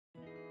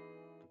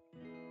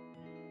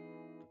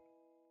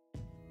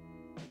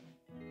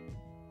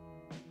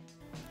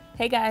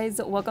Hey guys,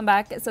 welcome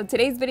back. So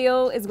today's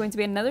video is going to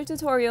be another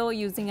tutorial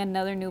using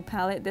another new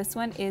palette. This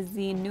one is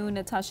the new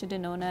Natasha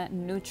Denona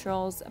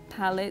Neutrals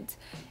palette.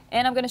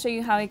 And I'm going to show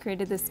you how I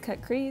created this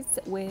cut crease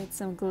with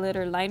some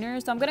glitter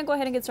liners. So I'm going to go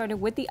ahead and get started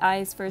with the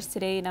eyes first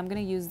today. And I'm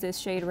going to use this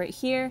shade right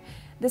here.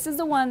 This is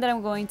the one that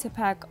I'm going to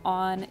pack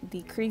on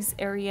the crease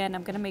area. And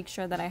I'm going to make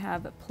sure that I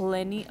have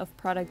plenty of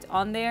product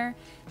on there.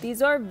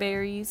 These are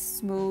very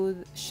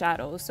smooth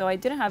shadows. So I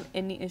didn't have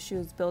any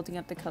issues building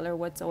up the color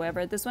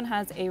whatsoever. This one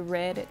has a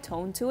red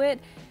tone to it.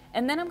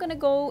 And then I'm going to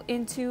go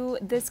into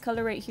this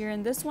color right here.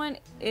 And this one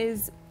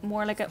is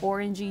more like an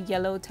orangey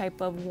yellow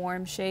type of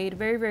warm shade.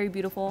 Very, very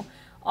beautiful.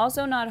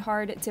 Also not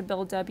hard to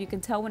build up. You can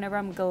tell whenever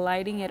I'm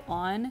gliding it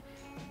on,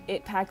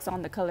 it packs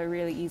on the color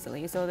really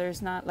easily. So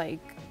there's not like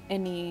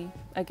any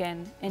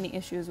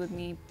issues with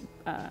me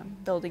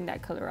building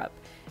that color up.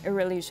 It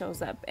really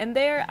shows up. And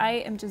there I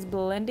am just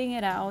blending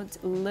it out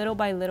little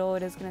by little.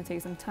 It is going to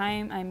take some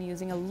time. I'm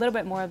using a little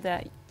bit more of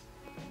that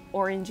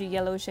orangey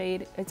yellow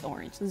shade. It's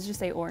orange. Let's just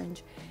say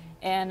orange.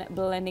 And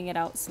blending it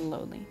out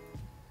slowly.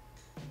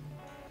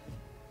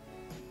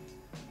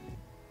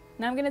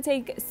 Now I'm going to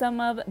take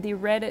some of the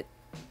red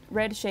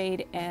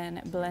shade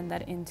and blend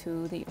that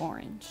into the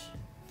orange.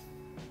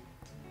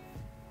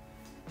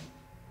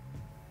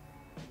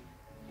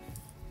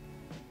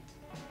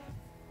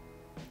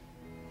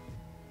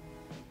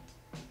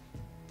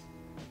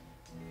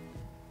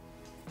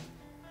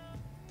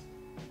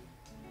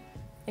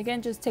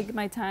 Again, just take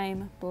my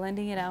time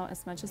blending it out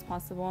as much as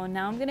possible.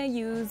 Now I'm going to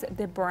use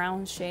the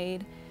brown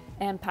shade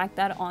and pack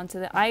that onto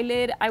the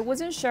eyelid. I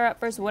wasn't sure at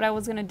first what I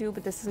was going to do,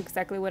 but this is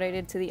exactly what I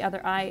did to the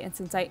other eye. And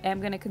since I am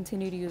going to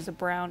continue to use the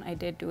brown, I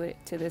did do it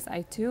to this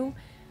eye too.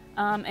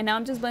 And now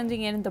I'm just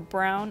blending in the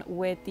brown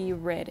with the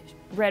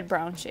red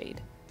brown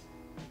shade.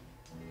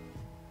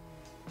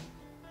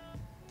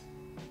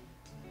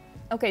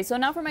 Okay, so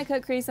now for my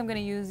cut crease, I'm going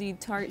to use the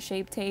Tarte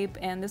Shape Tape,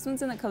 and this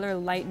one's in the color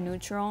Light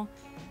Neutral.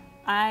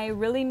 I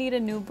really need a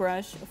new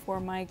brush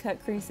for my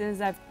cut creases.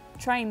 I've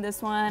tried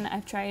this one,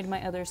 I've tried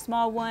my other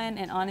small one,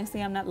 and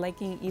honestly I'm not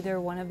liking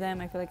either one of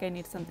them. I feel like I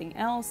need something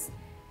else.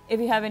 If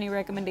you have any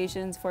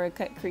recommendations for a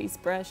cut crease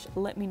brush,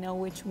 let me know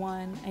which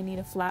one. I need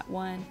a flat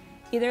one.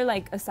 Either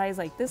like a size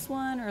like this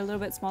one or a little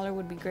bit smaller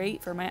would be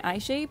great for my eye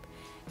shape.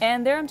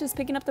 And there I'm just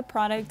picking up the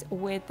product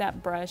with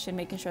that brush and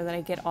making sure that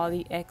I get all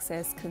the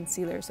excess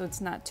concealer so it's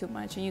not too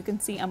much. And you can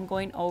see I'm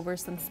going over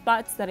some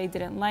spots that I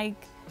didn't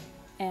like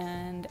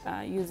and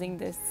using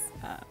this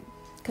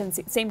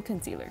same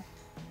concealer.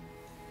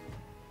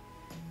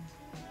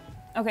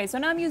 Okay, so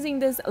now I'm using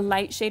this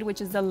light shade,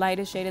 which is the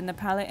lightest shade in the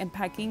palette, and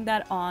packing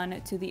that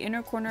on to the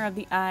inner corner of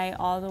the eye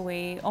all the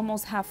way,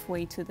 almost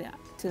halfway to the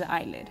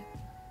eyelid.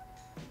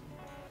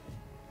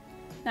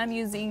 Now I'm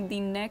using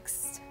the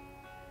next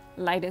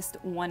lightest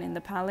one in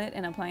the palette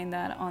and applying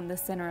that on the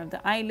center of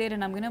the eyelid,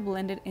 and I'm going to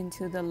blend it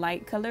into the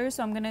light color.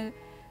 So I'm going to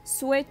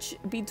switch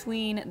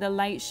between the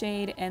light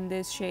shade and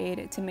this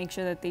shade to make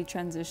sure that they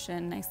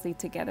transition nicely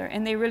together,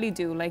 and they really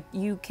do. Like,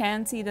 you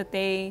can see that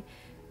they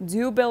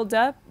do build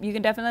up. You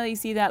can definitely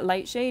see that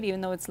light shade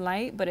even though it's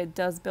light, but it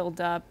does build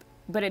up,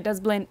 but it does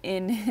blend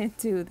in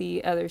to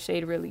the other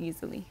shade really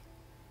easily.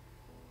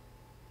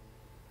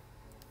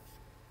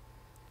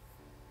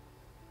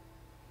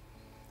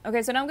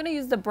 Okay, so now I'm going to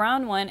use the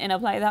brown one and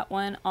apply that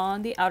one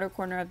on the outer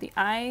corner of the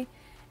eye,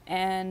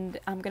 and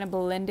I'm going to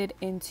blend it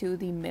into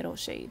the middle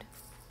shade.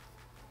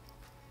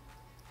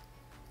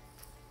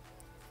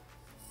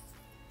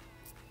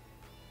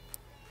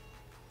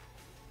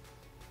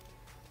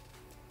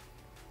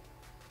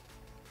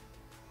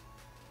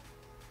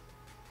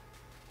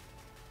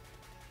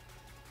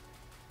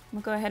 I'm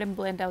gonna go ahead and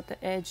blend out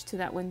the edge to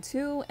that one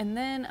too, and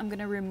then I'm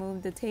gonna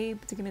remove the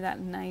tape to give me that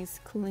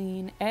nice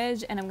clean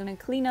edge, and I'm gonna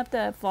clean up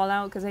the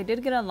fallout because I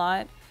did get a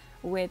lot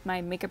with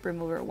my makeup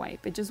remover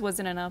wipe. It just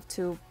wasn't enough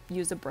to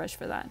use a brush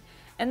for that.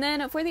 And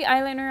then for the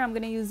eyeliner, I'm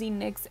gonna use the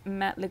NYX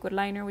matte liquid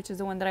liner, which is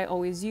the one that I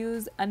always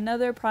use.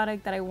 Another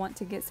product that I want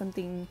to get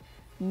something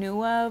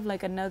new of,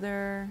 like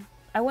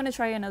I want to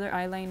try another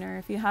eyeliner.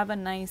 If you have a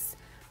nice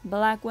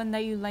black one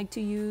that you like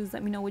to use,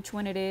 let me know which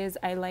one it is.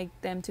 I like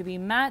them to be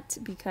matte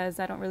because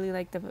I don't really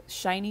like the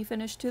shiny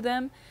finish to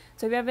them.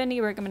 So if you have any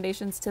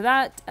recommendations to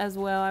that as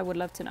well, I would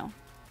love to know.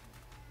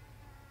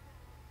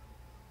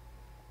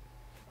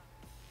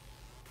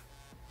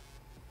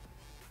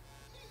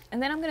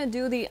 And then I'm going to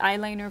do the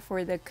eyeliner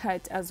for the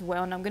cut as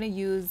well, and I'm going to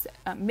use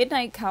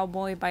Midnight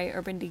Cowboy by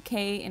Urban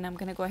Decay, and I'm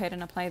going to go ahead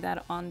and apply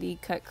that on the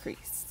cut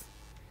crease.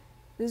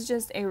 This is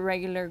just a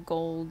regular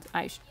gold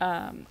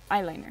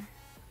eyeliner.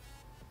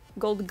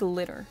 Gold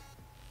glitter.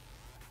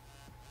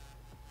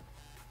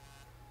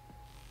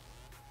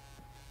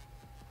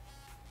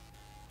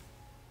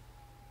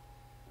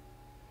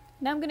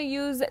 Now I'm going to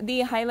use the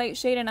highlight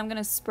shade, and I'm going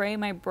to spray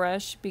my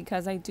brush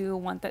because I do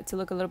want that to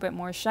look a little bit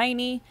more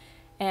shiny,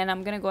 and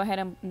I'm going to go ahead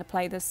and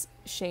apply this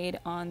shade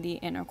on the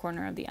inner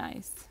corner of the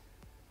eyes.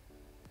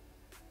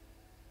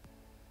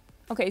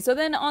 Okay, so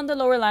then on the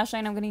lower lash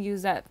line I'm going to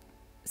use that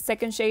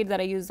second shade that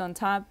I used on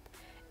top,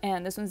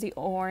 And this one's the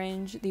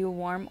orange, the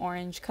warm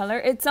orange color.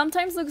 It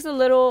sometimes looks a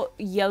little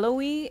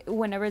yellowy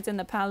whenever it's in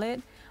the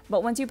palette,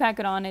 but once you pack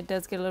it on, it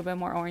does get a little bit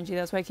more orangey.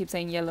 That's why I keep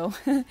saying yellow.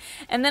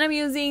 And then I'm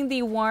using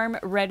the warm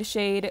red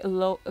shade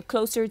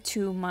closer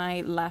to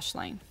my lash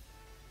line.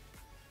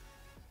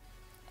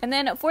 And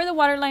then for the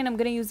waterline, I'm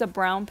going to use a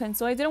brown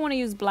pencil. I didn't want to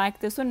use black.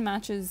 This one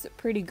matches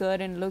pretty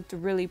good and looked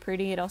really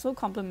pretty. It also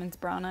complements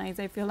brown eyes,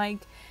 I feel like.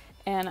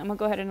 And I'm going to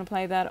go ahead and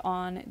apply that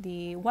on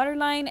the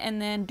waterline and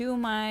then do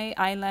my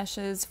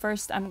eyelashes.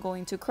 First, I'm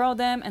going to curl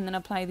them and then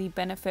apply the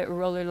Benefit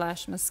Roller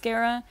Lash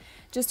Mascara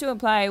just to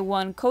apply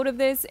one coat of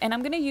this. And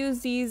I'm going to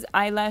use these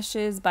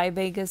eyelashes by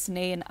Vegas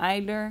Nay and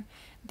Eyler.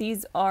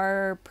 These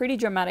are pretty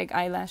dramatic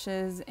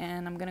eyelashes,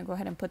 and I'm going to go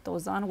ahead and put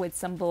those on with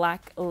some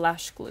black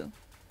lash glue.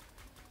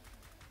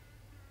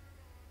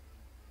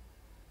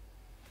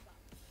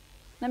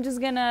 I'm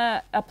just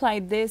gonna apply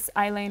this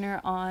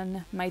eyeliner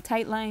on my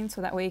tight line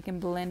so that way it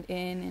can blend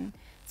in and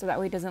so that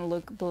way it doesn't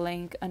look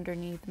blank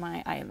underneath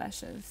my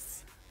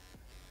eyelashes.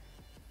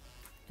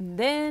 And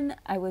then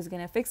I was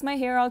gonna fix my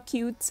hair all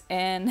cute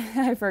and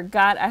I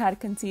forgot I had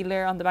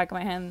concealer on the back of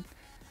my hand.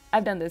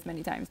 I've done this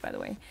many times, by the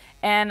way.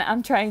 And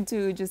I'm trying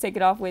to just take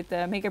it off with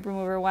the makeup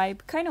remover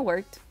wipe. Kind of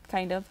worked,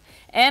 kind of.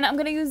 And I'm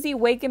gonna use the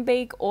Wake and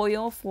Bake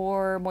oil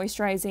for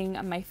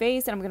moisturizing my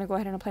face, and I'm gonna go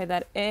ahead and apply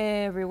that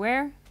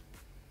everywhere.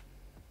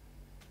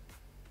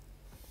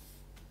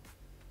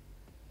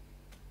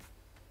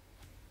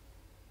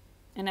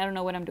 And I don't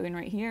know what I'm doing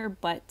right here,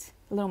 but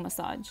a little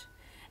massage.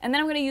 And then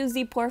I'm going to use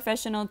the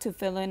Porefessional to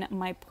fill in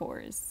my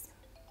pores.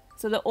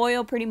 So the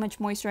oil pretty much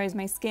moisturizes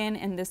my skin,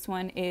 and this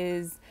one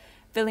is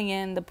filling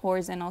in the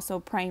pores and also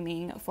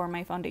priming for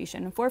my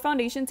foundation. For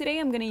foundation today,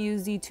 I'm going to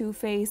use the Too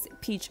Faced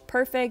Peach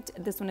Perfect.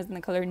 This one is in the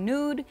color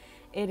Nude.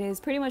 It is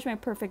pretty much my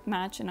perfect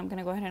match, and I'm going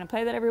to go ahead and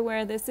apply that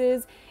everywhere. This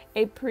is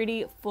a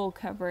pretty full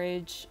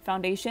coverage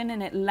foundation,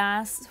 and it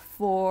lasts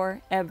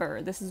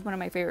forever. This is one of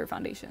my favorite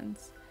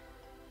foundations.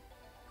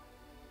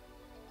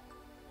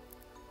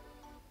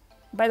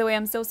 By the way,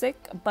 I'm still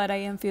sick, but I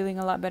am feeling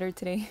a lot better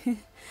today.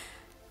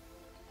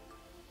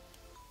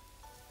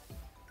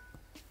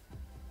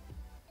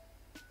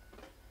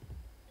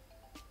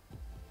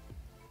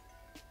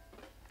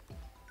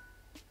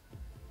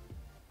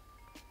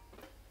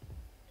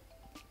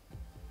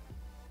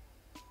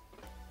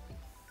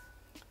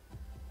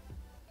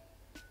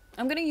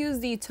 I'm going to use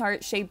the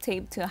Tarte Shape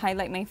Tape to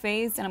highlight my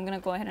face, and I'm going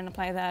to go ahead and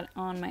apply that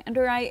on my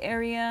under eye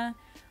area,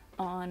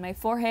 on my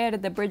forehead,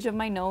 at the bridge of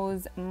my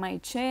nose, my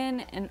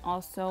chin, and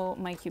also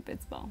my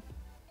Cupid's bow.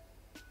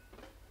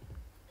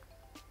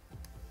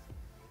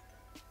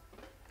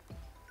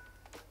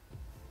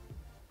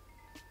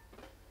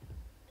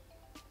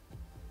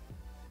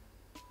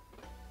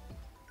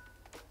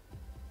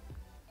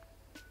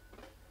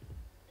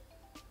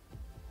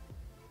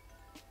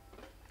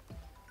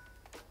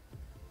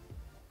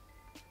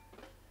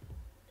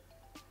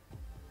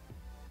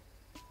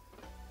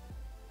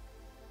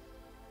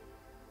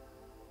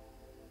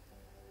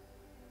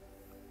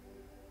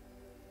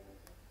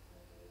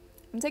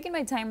 I'm taking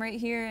my time right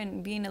here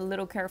and being a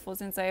little careful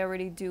since I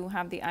already do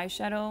have the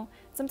eyeshadow.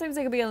 Sometimes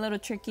it can be a little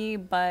tricky,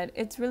 but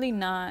it's really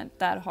not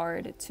that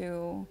hard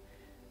to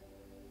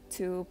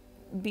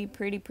be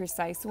pretty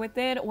precise with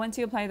it. Once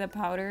you apply the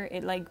powder,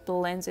 it like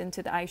blends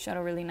into the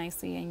eyeshadow really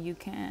nicely, and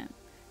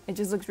it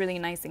just looks really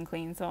nice and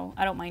clean. So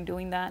I don't mind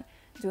doing that,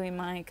 doing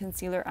my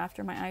concealer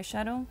after my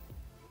eyeshadow.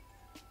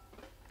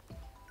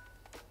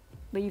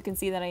 But you can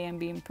see that I am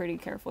being pretty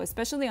careful,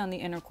 especially on the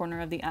inner corner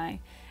of the eye.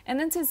 And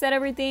then to set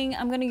everything,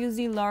 I'm going to use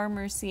the Laura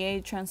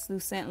Mercier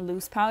Translucent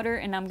Loose Powder,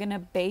 and I'm going to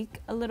bake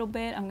a little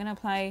bit. I'm going to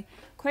apply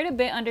quite a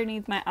bit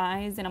underneath my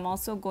eyes, and I'm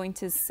also going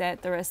to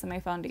set the rest of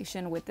my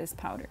foundation with this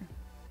powder.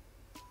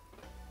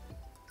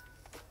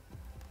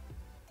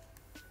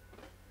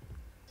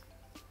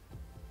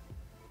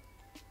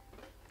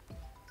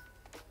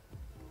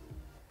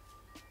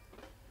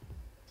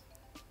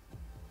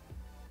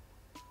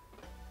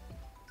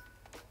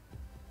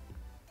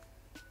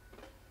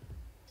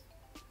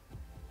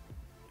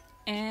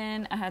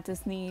 And I had to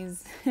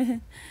sneeze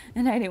and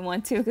I didn't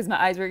want to because my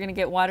eyes were gonna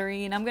get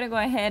watery, and I'm gonna go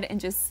ahead and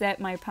just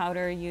set my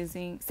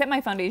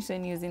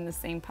foundation using the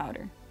same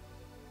powder.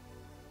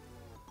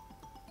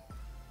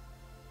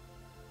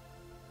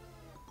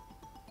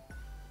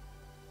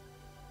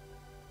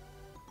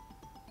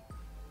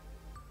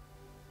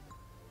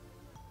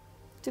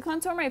 To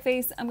contour my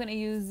face, I'm gonna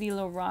use the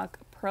Lorac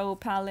Pro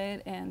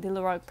palette and the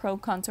Lorac Pro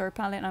Contour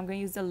palette, and I'm gonna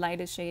use the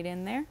lightest shade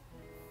in there.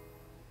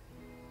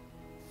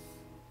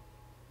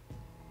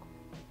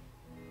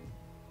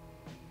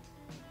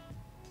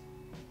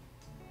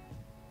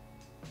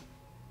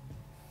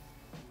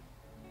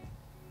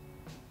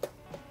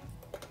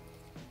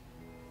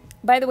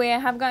 By the way, I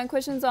have gotten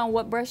questions on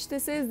what brush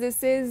this is.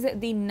 This is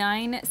the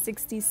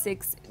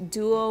 966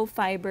 Duo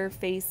Fiber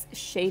Face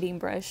Shading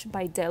Brush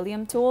by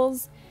Delium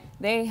Tools.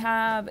 They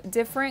have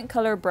different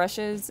color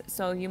brushes,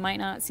 so you might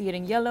not see it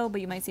in yellow, but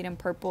you might see it in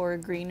purple or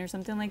green or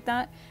something like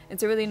that.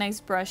 It's a really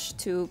nice brush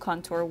to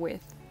contour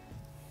with.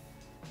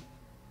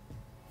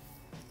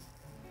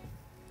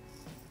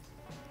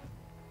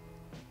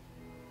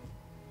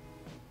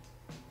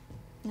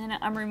 And then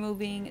I'm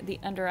removing the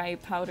under eye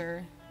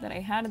powder that I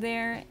had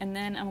there, and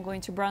then I'm going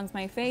to bronze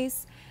my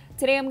face.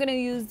 Today I'm going to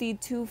use the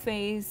Too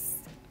Faced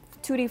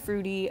Tutti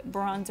Frutti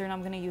bronzer, and I'm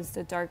going to use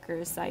the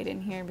darker side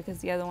in here because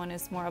the other one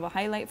is more of a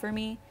highlight for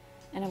me.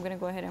 And I'm going to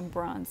go ahead and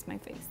bronze my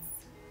face.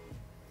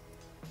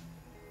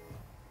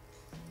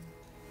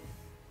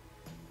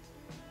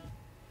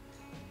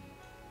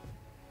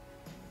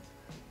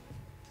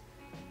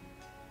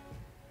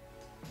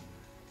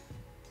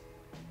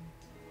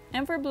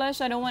 And for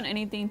blush, I don't want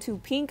anything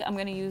too pink. I'm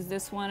going to use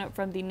this one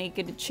from the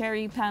Naked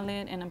Cherry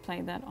palette and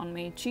apply that on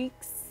my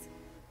cheeks,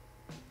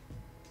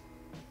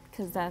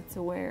 because that's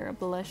where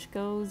blush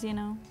goes, you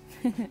know.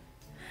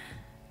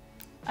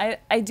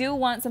 I do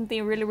want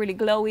something really, really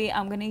glowy.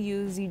 I'm going to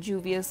use the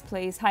Juvia's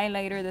Place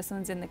highlighter. This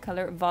one's in the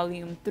color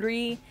Volume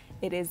 3.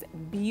 It is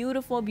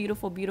beautiful,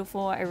 beautiful,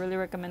 beautiful. I really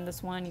recommend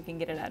this one. You can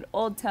get it at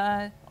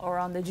Ulta or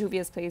on the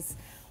Juvia's Place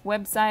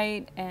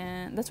website,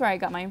 and that's where I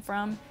got mine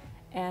from.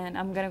 And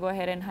I'm gonna go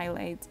ahead and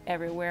highlight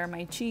everywhere,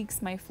 my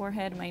cheeks, my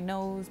forehead, my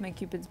nose, my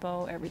cupid's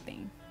bow,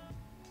 everything.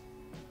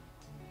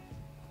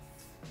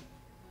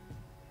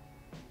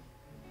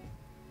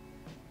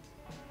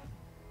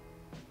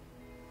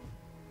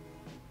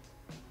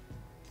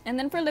 And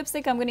then for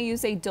lipstick, I'm gonna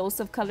use a Dose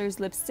of Colors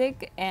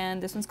lipstick,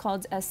 and this one's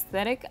called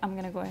Aesthetic. I'm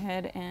gonna go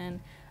ahead and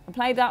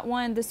apply that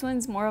one. This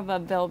one's more of a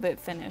velvet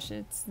finish.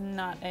 It's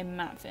not a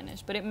matte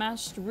finish, but it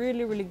matched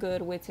really, really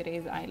good with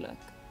today's eye look.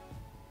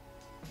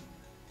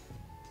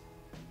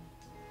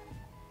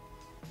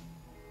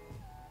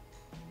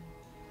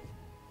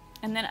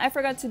 And then I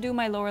forgot to do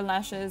my lower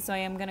lashes, so I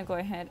am gonna go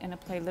ahead and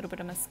apply a little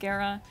bit of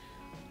mascara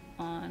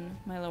on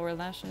my lower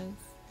lashes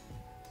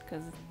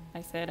because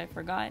I said I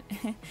forgot.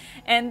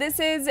 And this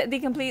is the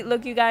complete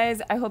look, you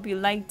guys. I hope you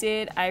liked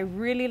it. I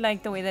really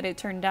like the way that it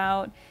turned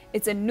out.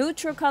 It's a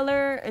neutral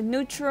color, a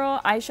neutral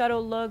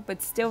eyeshadow look,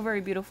 but still very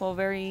beautiful,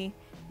 very,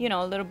 you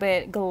know, a little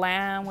bit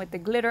glam with the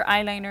glitter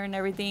eyeliner and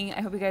everything.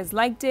 I hope you guys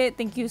liked it.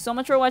 Thank you so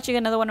much for watching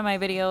another one of my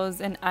videos,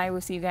 and I will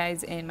see you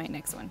guys in my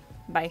next one.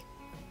 Bye.